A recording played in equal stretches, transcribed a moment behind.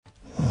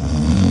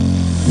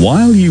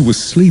while you were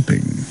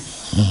sleeping.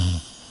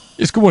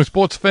 Yes, good morning,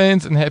 sports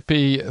fans, and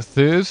happy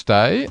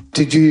Thursday.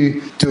 Did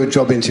you do a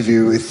job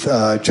interview with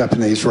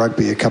Japanese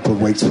rugby a couple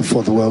of weeks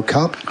before the World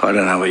Cup? I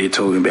don't know what you're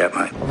talking about,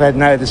 mate. I've had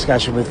no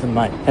discussion with them,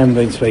 mate. Haven't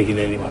been speaking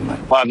to anyone, mate.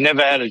 Well, I've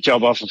never had a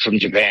job offer from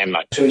Japan,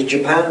 mate. So is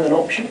Japan an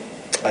option?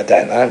 I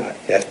don't know, mate.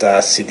 You have to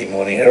ask Sydney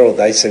Morning Herald.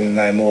 They seem to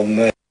know more than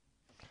me.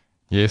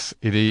 Yes,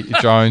 Eddie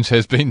Jones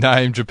has been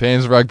named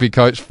Japan's rugby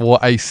coach for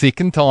a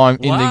second time,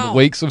 ending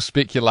weeks of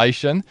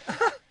speculation.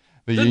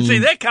 Didn't see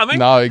that coming.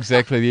 No,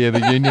 exactly. Yeah,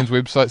 the union's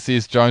website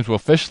says Jones will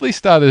officially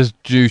start his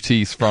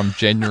duties from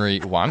January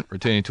 1,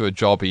 returning to a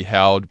job he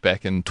held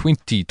back in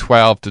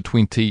 2012 to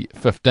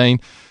 2015.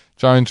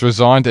 Jones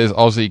resigned as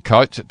Aussie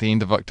coach at the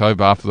end of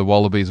October after the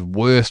Wallabies'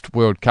 worst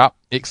World Cup,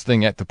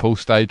 exiting at the pool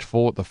stage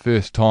for the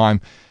first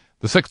time.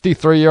 The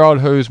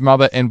 63-year-old, whose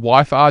mother and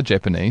wife are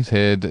Japanese,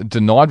 had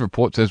denied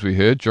reports, as we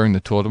heard, during the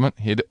tournament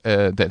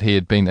that he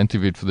had been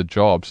interviewed for the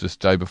job just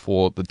day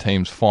before the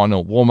team's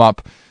final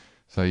warm-up.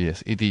 So,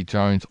 yes, Eddie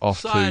Jones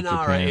off to Japan.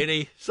 Sayonara,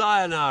 Eddie.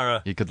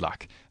 Sayonara. Yeah, good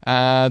luck.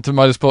 To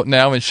motorsport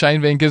now, and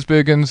Shane Van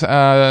Gisbergen's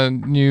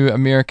new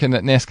American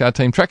NASCAR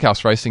team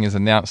Trackhouse Racing has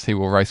announced he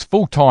will race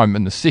full-time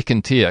in the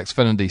second tier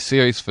Xfinity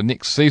Series for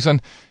next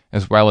season,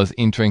 as well as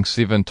entering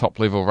 7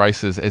 top-level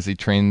races as he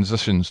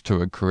transitions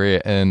to a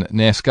career in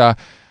NASCAR.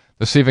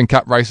 The 7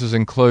 Cup races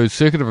include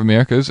Circuit of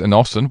Americas in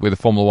Austin, where the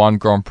Formula One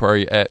Grand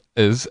Prix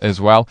is as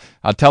well.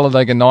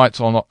 Talladega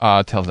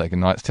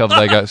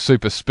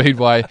Super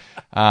Speedway,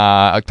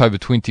 October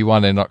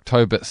 21 and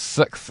October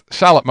 6th.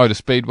 Charlotte Motor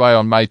Speedway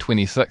on May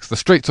 26th. The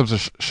Streets of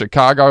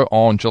Chicago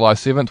on July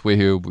 7th, where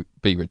he'll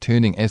be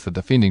returning as the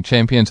defending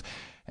champions.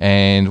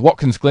 And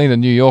Watkins Glen in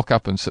New York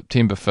up on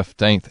September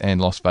 15th, and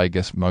Las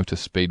Vegas Motor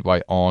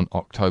Speedway on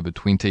October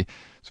 20.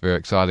 It's very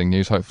exciting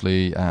news.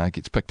 Hopefully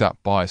gets picked up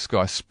by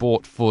Sky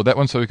Sport for that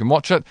one so we can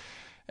watch it.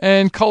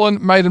 And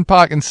Colin Maiden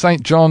Park in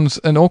St John's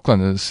in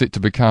Auckland is set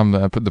to become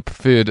the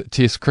preferred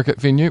Test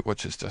cricket venue,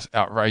 which is just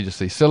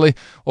outrageously silly.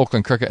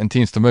 Auckland Cricket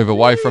intends to move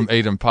away from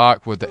Eden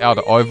Park, with the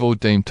outer oval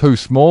deemed too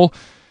small.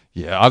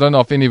 Yeah, I don't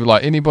know if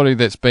anybody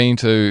that's been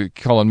to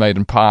Colin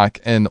Maiden Park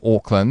in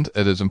Auckland,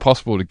 it is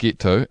impossible to get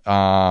to.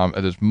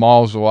 It is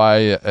miles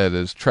away. It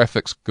is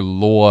traffic's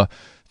galore.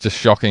 Just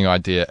shocking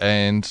idea.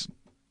 And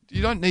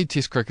you don't need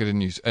Test cricket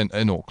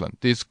in Auckland.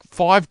 There's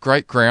 5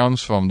 great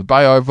grounds from the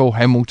Bay Oval,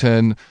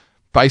 Hamilton,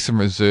 Basin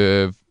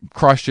Reserve.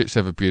 Christchurch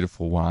have a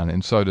beautiful one,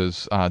 and so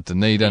does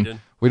Dunedin.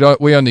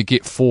 We only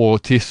get 4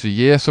 tests a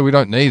year, so we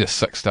don't need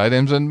 6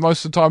 stadiums. And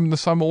most of the time in the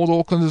summer, all the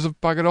Aucklanders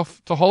have buggered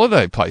off to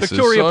holiday places.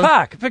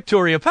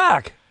 Victoria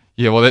Park.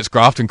 Yeah, well, that's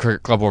Grafton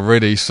Cricket Club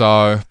already.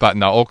 But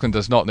no, Auckland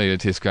does not need a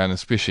test ground,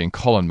 especially in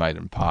Colin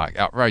Maiden Park.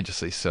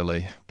 Outrageously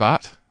silly.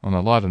 But on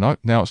a lighter note,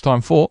 now it's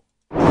time for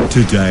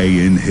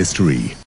Today in History.